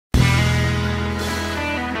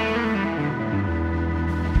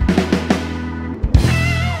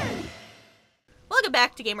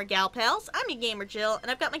back to GamerGalPals. I'm your gamer Jill, and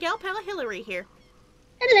I've got my gal pal Hillary here.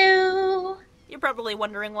 Hello! You're probably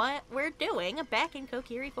wondering what we're doing back in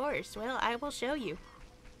Kokiri Forest. Well, I will show you.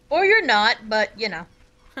 Or you're not, but you know.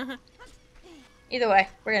 Either way,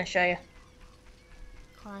 we're gonna show you.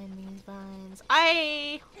 Climb these vines.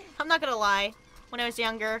 I'm not gonna lie. When I was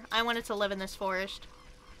younger, I wanted to live in this forest.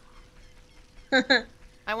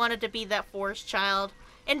 I wanted to be that forest child,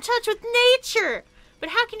 in touch with nature! But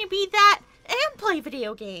how can you be that and play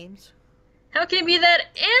video games? How can you be that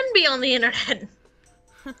and be on the internet?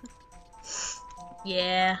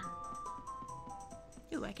 Yeah.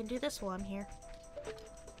 Ooh, I can do this while I'm here.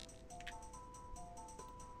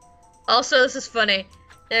 Also, this is funny.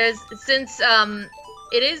 Since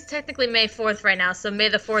it is technically May 4th right now, so May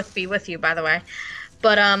the 4th be with you, by the way.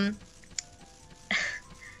 But,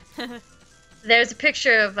 there's a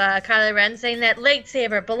picture of Kylo Ren saying that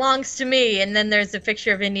lightsaber belongs to me, and then there's a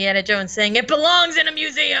picture of Indiana Jones saying it belongs in a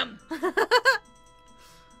museum!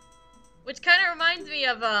 Which kind of reminds me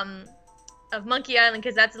of Monkey Island,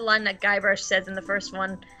 because that's the line that Guybrush says in the first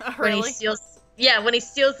one. Really? When he steals, when he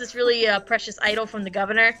steals this really precious idol from the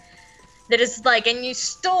governor. That is like, and you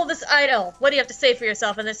stole this idol. What do you have to say for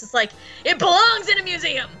yourself? And this is like, it belongs in a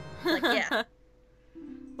museum. Like, yeah.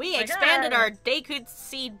 We expanded our Deku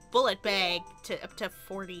Seed bullet bag to up to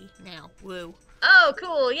 40 now. Woo. Oh,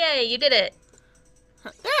 cool! Yay, you did it.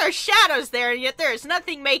 There are shadows there, and yet there is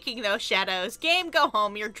nothing making those shadows. Game, go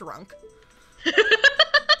home. You're drunk.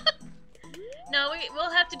 No,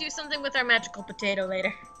 we'll have to do something with our magical potato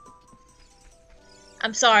later.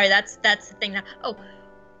 I'm sorry, that's the thing now. Oh,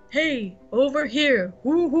 hey, over here.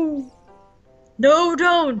 Woohoo! No,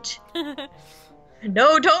 don't.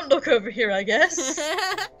 No, don't look over here, I guess.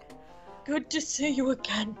 Good to see you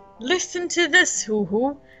again. Listen to this,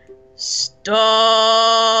 hoo-hoo.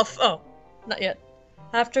 Stuff. Oh, not yet.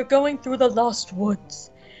 After going through the lost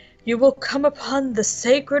woods, you will come upon the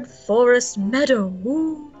sacred forest meadow.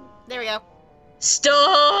 Woo. There we go.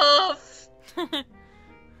 Stuff!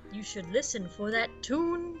 You should listen for that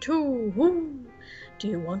tune too. Woo. Do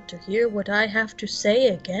you want to hear what I have to say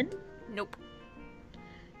again? Nope.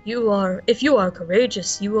 If you are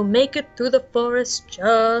courageous, you will make it through the forest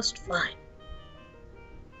just fine.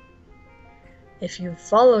 If you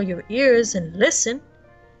follow your ears and listen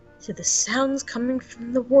to the sounds coming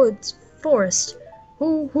from the woods, forest,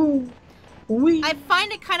 hoo-hoo, wee. I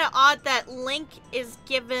find it kind of odd that Link is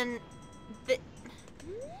given...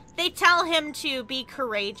 They tell him to be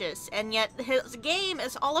courageous, and yet his game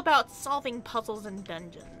is all about solving puzzles and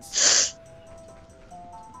dungeons.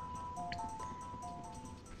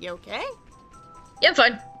 You okay? Yeah, I'm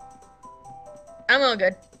fine. I'm all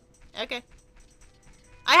good. Okay.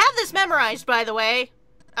 I have this memorized, by the way.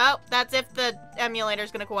 Oh, that's if the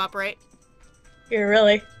emulator's gonna cooperate. You're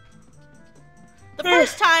really? The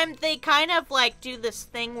first time, they kind of, like, do this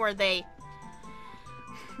thing where they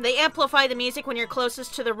amplify the music when you're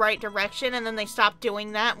closest to the right direction, and then they stop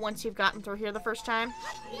doing that once you've gotten through here the first time.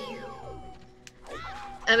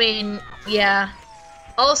 I mean, yeah.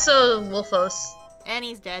 Also, Wolfos. And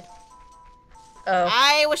he's dead. Oh.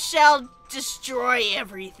 I shall destroy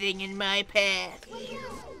everything in my path.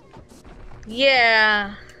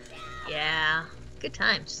 Yeah. Yeah. Good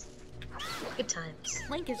times. Good times.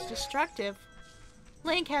 Link is destructive.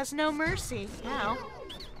 Link has no mercy. Now.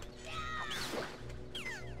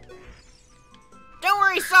 Don't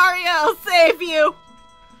worry, Saria, I'll save you!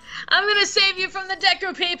 I'm gonna save you from the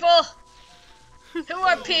Deku people! Who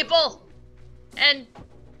are people? And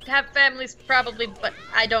have families probably, but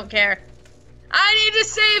I don't care. I need to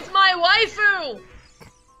save my waifu!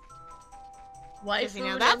 Waifu, you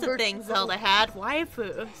know, that's a thing Zelda had,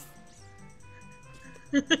 waifus.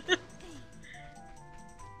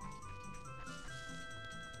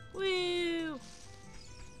 Woo!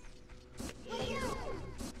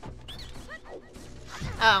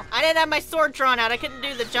 Oh, I didn't have my sword drawn out. I couldn't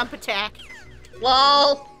do the jump attack.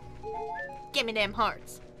 LOL! Give me them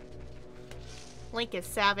hearts. Link is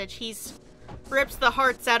savage. He's rips the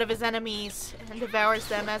hearts out of his enemies and devours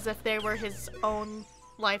them as if they were his own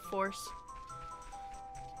life force.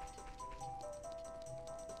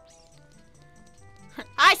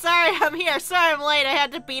 Hi, sorry, I'm here. Sorry I'm late. I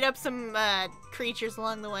had to beat up some creatures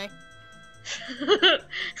along the way.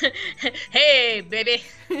 Hey, baby.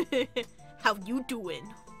 How you doing?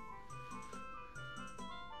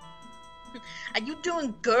 How you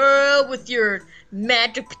doing, girl, with your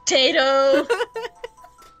magic potato?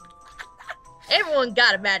 Everyone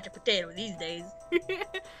got a magic potato these days.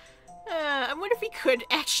 I wonder if he could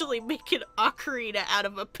actually make an ocarina out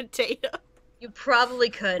of a potato. You probably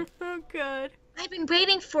could. Oh, God. I've been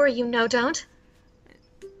waiting for you, no don't.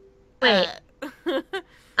 Wait,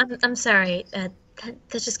 I'm sorry. That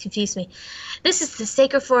just confused me. This is the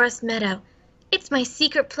Sacred Forest Meadow. It's my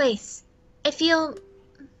secret place. I feel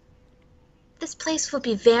this place will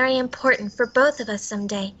be very important for both of us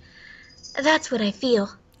someday. That's what I feel.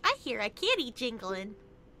 I hear a kitty jingling.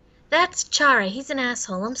 That's Chara. He's an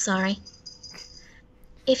asshole. I'm sorry.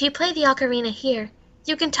 If you play the ocarina here,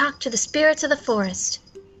 you can talk to the spirits of the forest.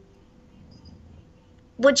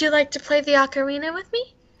 Would you like to play the ocarina with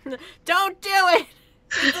me? Don't do it!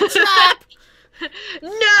 It's a trap!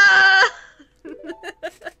 No!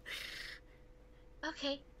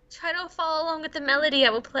 Okay, try to follow along with the melody I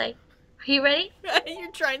will play. Are you ready?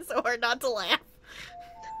 You're trying so hard not to laugh.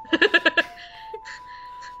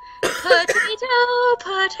 Potato,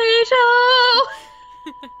 potato!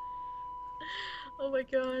 Oh my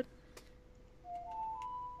god.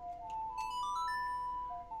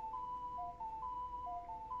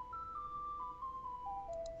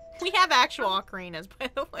 We have actual ocarinas,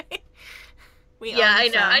 by the way. Yeah, I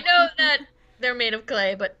know. I know that they're made of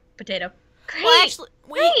clay, but potato. Great! Well, actually,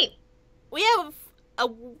 Great! we have a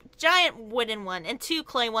giant wooden one and 2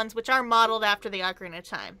 clay ones, which are modeled after the Ocarina of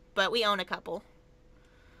Time, but we own a couple.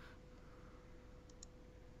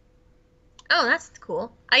 Oh, that's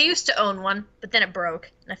cool. I used to own one, but then it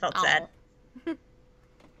broke, and I felt sad.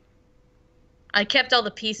 I kept all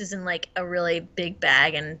the pieces in, like, a really big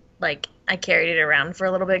bag, and, like, I carried it around for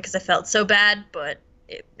a little bit because I felt so bad, but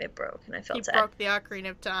it broke, and I felt sad. You broke the Ocarina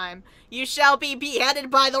of Time. You shall be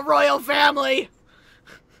beheaded by the royal family!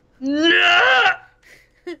 No!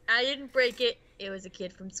 I didn't break it. It was a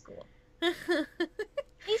kid from school.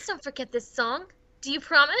 Please don't forget this song. Do you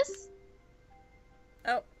promise?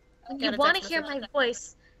 Oh. When you want to hear my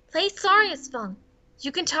voice, play Saria's song.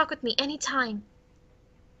 You can talk with me anytime.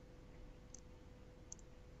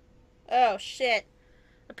 Oh, shit.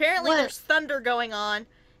 Apparently there's thunder going on,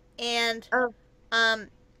 and... Oh,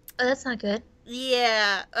 that's not good.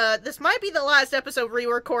 Yeah, this might be the last episode we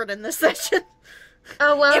record in this session.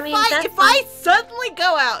 Oh, well, if I suddenly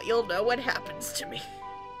go out, you'll know what happens to me.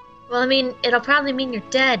 Well, I mean, it'll probably mean you're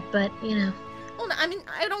dead, but, you know. Well, I mean,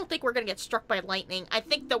 I don't think we're gonna get struck by lightning. I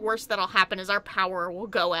think the worst that'll happen is our power will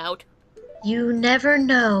go out. You never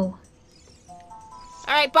know.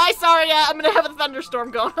 Alright, bye, Saria. I'm gonna have a thunderstorm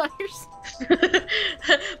going on here.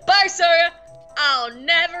 Bye, Saria. I'll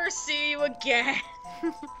never see you again.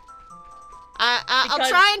 I'll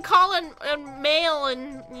try and call and mail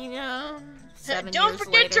and, you know, 7 Don't years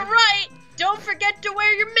forget later. to write. Don't forget to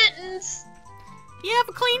wear your mittens. You have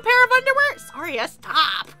a clean pair of underwear? Saria,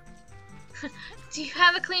 stop. Do you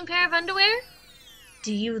have a clean pair of underwear?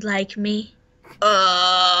 Do you like me?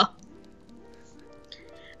 By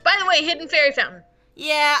the way, hidden fairy fountain.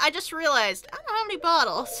 Yeah, I just realized. I don't know how many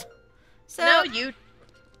bottles. So, No, you...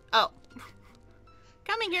 Oh.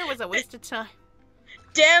 Coming here was a waste of time.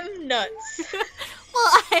 Damn nuts.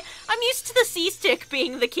 Well, I'm used to the C-stick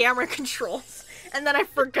being the camera controls. And then I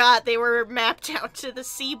forgot they were mapped out to the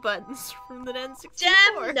C buttons from the N64.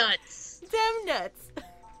 Damn nuts. Damn nuts.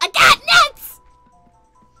 I got nuts!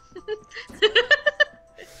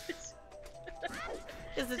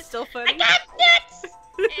 Is it still funny? I got nuts!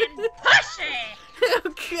 And pushy!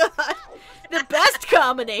 Oh god. The best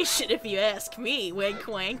combination, if you ask me. Wink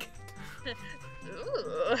wink.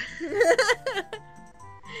 Ooh.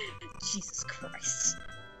 Jesus Christ.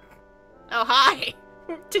 Oh, hi.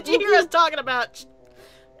 Did you hear us talking about...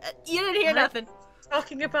 you didn't hear nothing.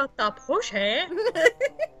 Talking about the pushy.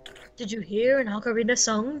 Did you hear an ocarina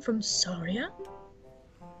song from Saria?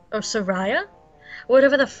 Or Saria?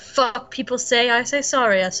 Whatever the fuck people say, I say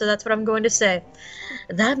Saria, so that's what I'm going to say.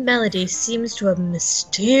 That melody seems to have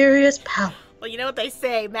mysterious power. Well, you know what they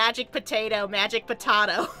say, magic potato, magic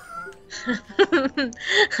potato.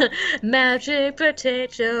 Magic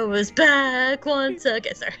potato is back once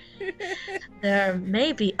again. Sorry. There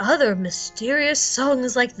may be other mysterious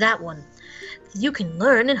songs like that one that you can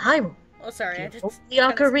learn in Hyrule. Oh, sorry, I just... The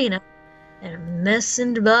ocarina. And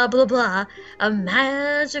missing blah blah blah. A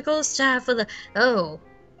magical staff for the... Oh.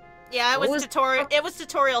 Yeah, it was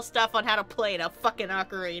tutorial stuff on how to play the fucking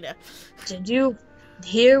ocarina. Did you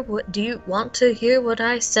hear what... Do you want to hear what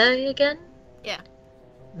I say again? Yeah.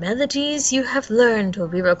 Melodies you have learned will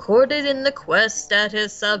be recorded in the quest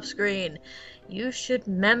status subscreen. You should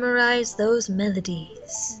memorize those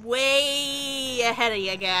melodies. Way ahead of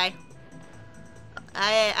you, guy.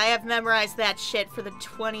 I have memorized that shit for the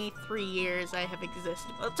 23 years I have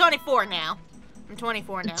existed. Well, 24 now. I'm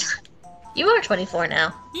 24 now. You are 24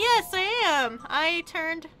 now. Yes, I am. I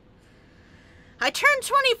turned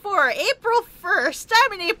 24 April 1st.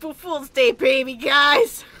 I'm an April Fool's Day baby,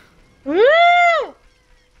 guys. Woo!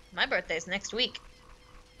 My birthday's next week.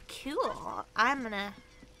 Cool. I'm gonna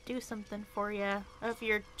do something for you of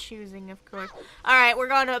your choosing, of course. Alright, we're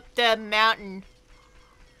going up the mountain.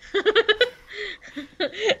 I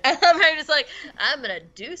love how you're just like, I'm gonna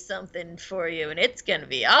do something for you, and it's gonna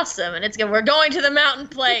be awesome, and we're going to the mountain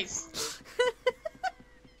place.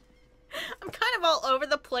 I'm kind of all over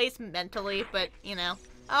the place mentally, but, you know.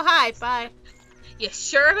 Oh, hi, bye. You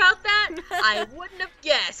sure about that? I wouldn't have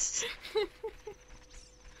guessed.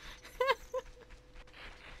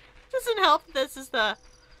 Doesn't help. This is the,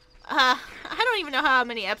 I don't even know how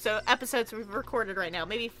many episodes we've recorded right now.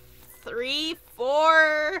 Maybe 3,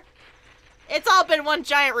 4. It's all been one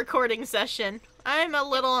giant recording session. I'm a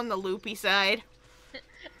little on the loopy side.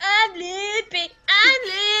 I'm loopy. I'm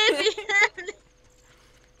loopy.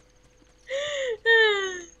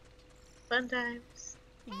 Fun times.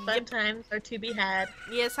 Fun times are to be had.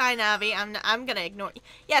 Yes, hi, Navi. I'm gonna ignore you.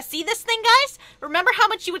 Yeah, see this thing, guys? Remember how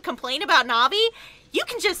much you would complain about Navi? You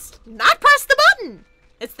can just not press the button.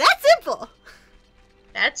 It's that simple.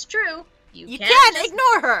 That's true. You can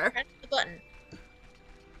ignore her. Press the button.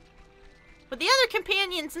 But the other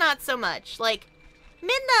companions, not so much. Like,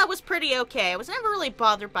 Midna was pretty okay. I was never really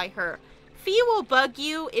bothered by her. Fee will bug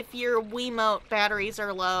you if your Wiimote batteries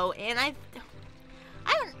are low, and I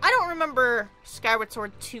don't remember Skyward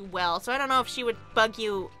Sword too well, so I don't know if she would bug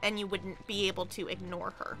you and you wouldn't be able to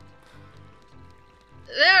ignore her.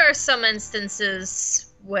 There are some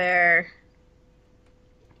instances where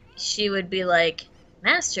she would be like,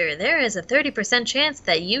 Master, there is a 30% chance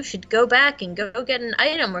that you should go back and go get an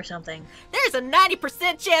item or something. There's a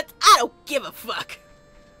 90% chance I don't give a fuck.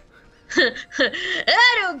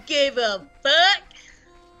 I don't give a fuck.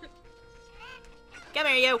 Come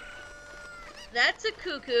here, you. That's a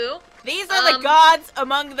cuckoo. These are the gods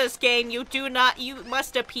among this game. You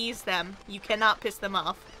must appease them. You cannot piss them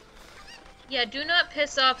off. Yeah, do not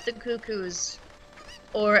piss off the cuckoos.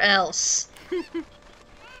 Or else.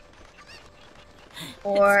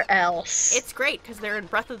 It's great, because they're in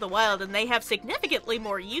Breath of the Wild, and they have significantly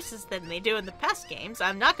more uses than they do in the past games.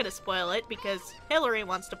 I'm not going to spoil it, because Hillary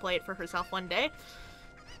wants to play it for herself one day.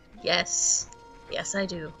 Yes. Yes, I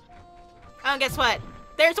do. Oh, and guess what?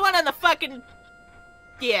 There's one on the fucking...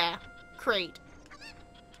 yeah, crate.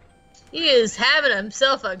 He is having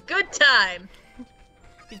himself a good time.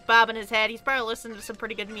 He's bobbing his head. He's probably listening to some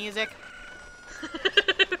pretty good music.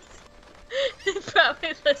 He's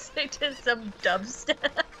probably listening to some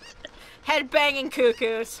dubstep. Head-banging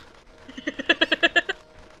cuckoos.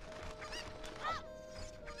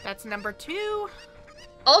 That's number 2.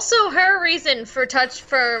 Also, her reason for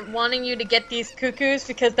wanting you to get these cuckoos,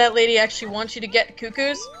 because that lady actually wants you to get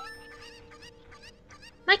cuckoos.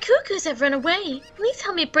 My cuckoos have run away. Please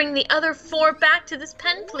help me bring the other 4 back to this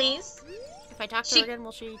pen, please. If I talk to her again,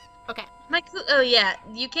 will she... okay. Oh yeah,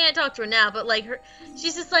 you can't talk to her now, but like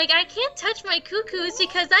she's just like, I can't touch my cuckoos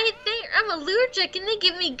because I'm allergic and they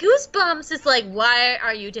give me goosebumps. It's like, why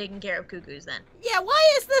are you taking care of cuckoos then? Yeah, why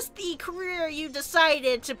is this the career you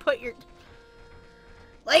decided to put your...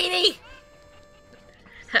 lady?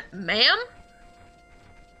 Ma'am?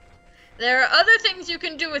 There are other things you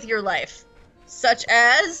can do with your life. Such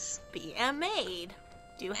as... be a maid.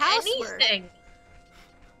 Do housework. Anything.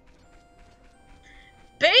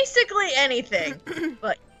 Basically anything.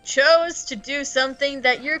 But chose to do something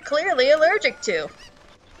that you're clearly allergic to.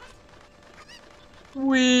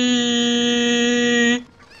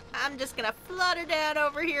 I'm just gonna flutter down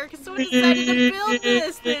over here because someone decided to build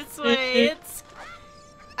this way. It's...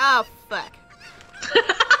 oh, fuck.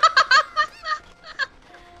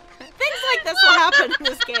 Things like this will happen in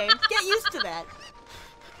this game. Get used to that.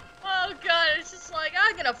 Oh god, it's just like,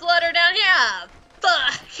 I'm gonna flutter down here.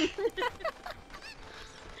 Fuck.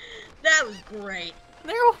 That was great.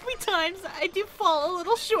 There will be times I do fall a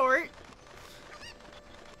little short.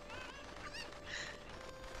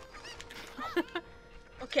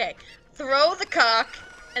 Okay, throw the cock,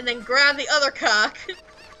 and then grab the other cock.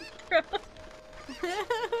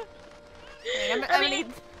 I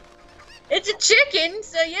mean, it's a chicken,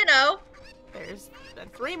 so you know. There's been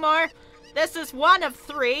 3 more. This is 1 of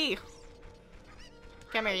 3.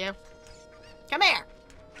 Come here, you. Come here.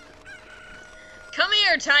 Come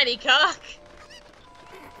here, tiny cock.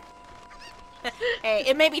 Hey,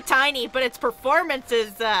 it may be tiny, but its performance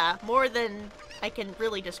is more than I can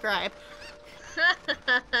really describe.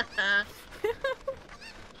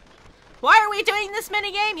 Why are we doing this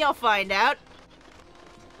minigame? You'll find out.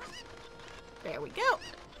 There we go.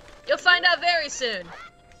 You'll find out very soon.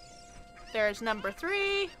 There's number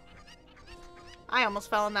 3. I almost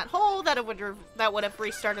fell in that hole. That would have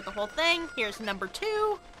restarted the whole thing. Here's number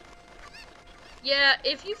 2. Yeah,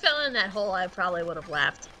 if you fell in that hole, I probably would have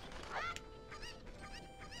laughed.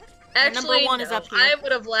 Actually, #1 no. is up here. I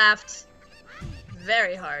would have laughed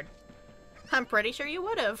very hard. I'm pretty sure you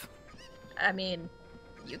would have. I mean,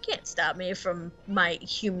 you can't stop me from my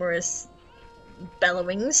humorous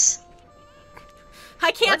bellowings.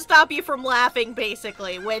 I can't stop you from laughing,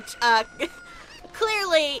 basically, which,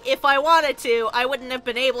 clearly, if I wanted to, I wouldn't have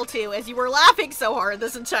been able to, as you were laughing so hard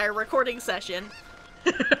this entire recording session.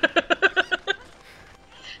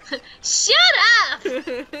 Shut up!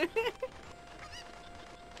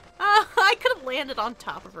 I could have landed on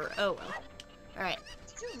top of her. Oh well. Alright.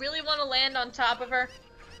 Do you really want to land on top of her?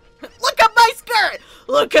 Look up my skirt!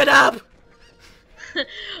 Look it up!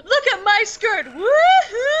 Look at my skirt!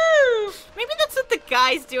 Woohoo! Maybe that's what the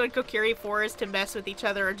guys do in Kokiri Forest to mess with each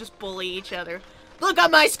other or just bully each other. Look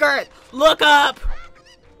up my skirt! Look up!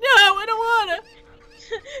 No, I don't wanna!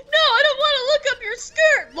 No, I don't want to look up your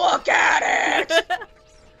skirt! Look at it!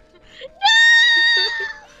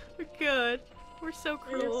 No! Good. We're so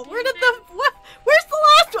cruel. Yes, Where did the... What? Where's the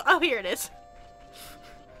last one? Oh, here it is.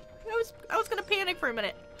 I was gonna panic for a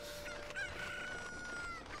minute.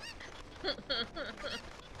 Where's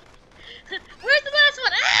the last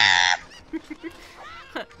one? Ah!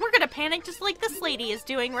 We're gonna panic just like this lady is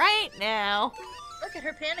doing right now. Look at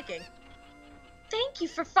her panicking. Thank you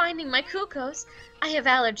for finding my cuckoos. I have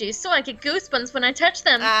allergies, so I get goosebumps when I touch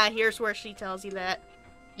them. Here's where she tells you that.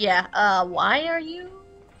 Yeah, why are you?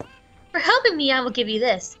 For helping me, I will give you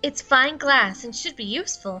this. It's fine glass and should be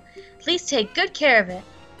useful. Please take good care of it.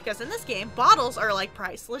 Because in this game, bottles are like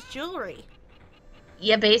priceless jewelry.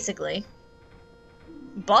 Yeah, basically.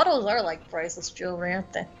 Bottles are like priceless jewelry,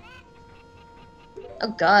 aren't they?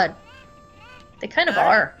 Oh god. They kind of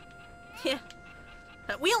are. Yeah.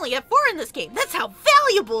 We only have 4 in this game. That's how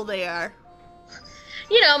valuable they are.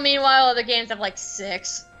 You know, meanwhile, other games have like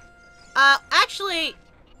 6. Actually...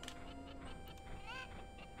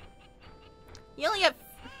 You only have...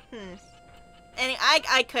 And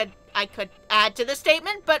I could add to the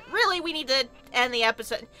statement, but really we need to end the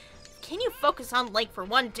episode. Can you focus on Link for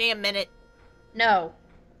 1 damn minute? No.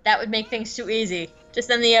 That would make things too easy. Just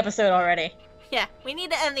end the episode already. Yeah, we need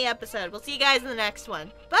to end the episode. We'll see you guys in the next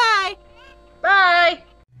one. Bye! Bye!